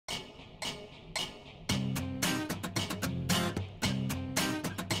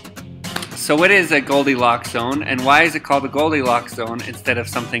So what is a Goldilocks zone, and why is it called the Goldilocks zone instead of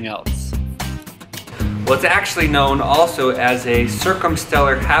something else? Well, it's actually known also as a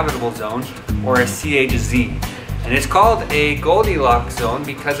Circumstellar Habitable Zone, or a CHZ. And it's called a Goldilocks zone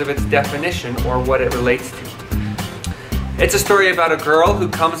because of its definition, or what it relates to. It's a story about a girl who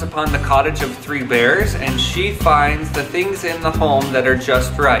comes upon the cottage of three bears, and she finds the things in the home that are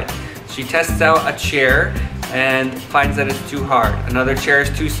just right. She tests out a chair and finds that it's too hard. Another chair is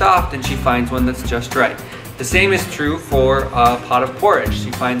too soft, and she finds one that's just right. The same is true for a pot of porridge. She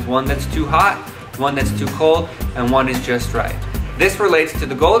finds one that's too hot, one that's too cold, and one is just right. This relates to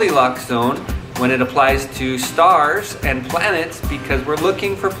the Goldilocks zone when it applies to stars and planets, because we're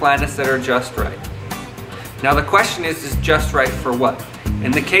looking for planets that are just right. Now the question is just right for what?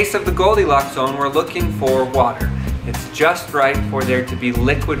 In the case of the Goldilocks zone, we're looking for water. It's just right for there to be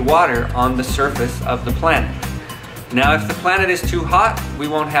liquid water on the surface of the planet. Now if the planet is too hot, we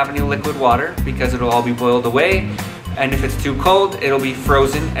won't have any liquid water because it'll all be boiled away. And if it's too cold, it'll be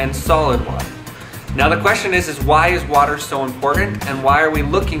frozen and solid water. Now the question is why is water so important, and why are we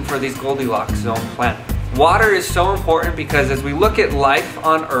looking for these Goldilocks zone planets? Water is so important because as we look at life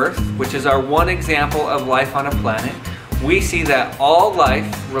on Earth, which is our one example of life on a planet, we see that all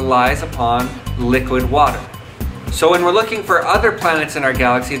life relies upon liquid water. So when we're looking for other planets in our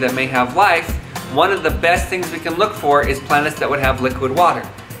galaxy that may have life, one of the best things we can look for is planets that would have liquid water.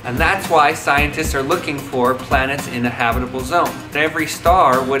 And that's why scientists are looking for planets in a habitable zone. Every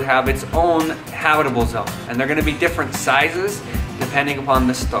star would have its own habitable zone, and they're going to be different sizes depending upon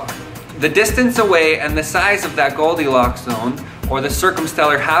the star. The distance away and the size of that Goldilocks zone, or the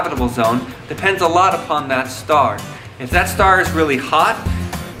Circumstellar Habitable Zone, depends a lot upon that star. If that star is really hot,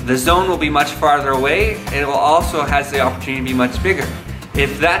 the zone will be much farther away. It will also has the opportunity to be much bigger.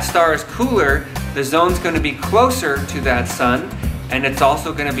 If that star is cooler, the zone's going to be closer to that sun, and it's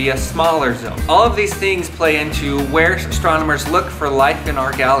also going to be a smaller zone. All of these things play into where astronomers look for life in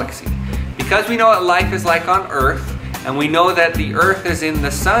our galaxy. Because we know what life is like on Earth, and we know that the Earth is in the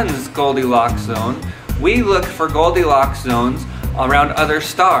sun's Goldilocks zone, we look for Goldilocks zones around other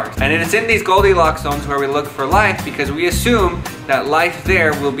stars. And it's in these Goldilocks zones where we look for life, because we assume that life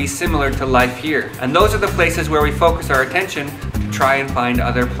there will be similar to life here. And those are the places where we focus our attention to try and find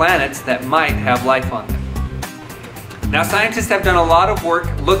other planets that might have life on them. Now scientists have done a lot of work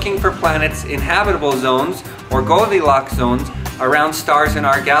looking for planets in habitable zones, or Goldilocks zones, around stars in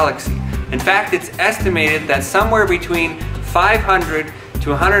our galaxy. In fact, it's estimated that somewhere between 500 to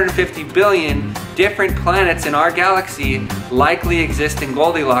 150 billion different planets in our galaxy likely exist in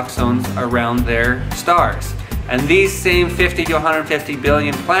Goldilocks zones around their stars. And these same 50 to 150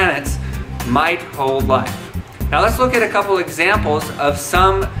 billion planets might hold life. Now let's look at a couple examples of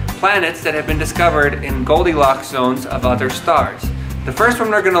some planets that have been discovered in Goldilocks zones of other stars. The first one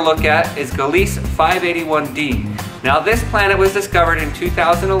we're going to look at is Gileses 581d. Now this planet was discovered in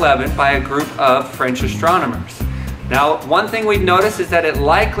 2011 by a group of French astronomers. Now one thing we've noticed is that it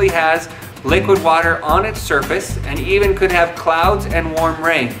likely has liquid water on its surface, and even could have clouds and warm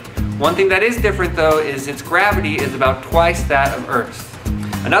rain. One thing that is different though is its gravity is about twice that of Earth's.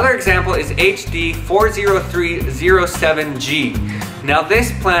 Another example is HD 40307g. Now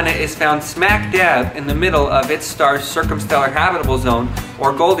this planet is found smack dab in the middle of its star's Circumstellar Habitable Zone,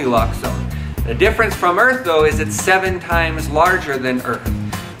 or Goldilocks zone. The difference from Earth though is it's 7 times larger than Earth.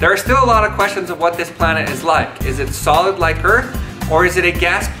 There are still a lot of questions of what this planet is like. Is it solid like Earth, or is it a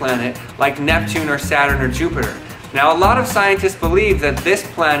gas planet like Neptune or Saturn or Jupiter? Now a lot of scientists believe that this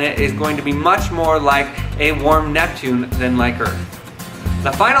planet is going to be much more like a warm Neptune than like Earth.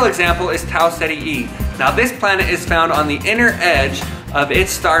 The final example is Ceti E. Now this planet is found on the inner edge of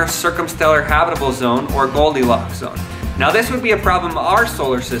its star's Circumstellar Habitable Zone, or Goldilocks zone. Now this would be a problem in our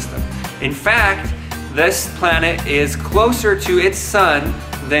solar system. In fact, this planet is closer to its sun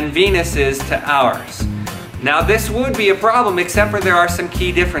than Venus is to ours. Now this would be a problem, except for there are some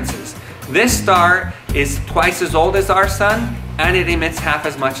key differences. This star is twice as old as our sun, and it emits half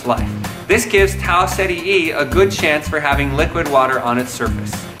as much light. This gives Ceti E a good chance for having liquid water on its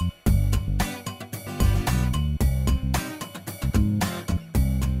surface.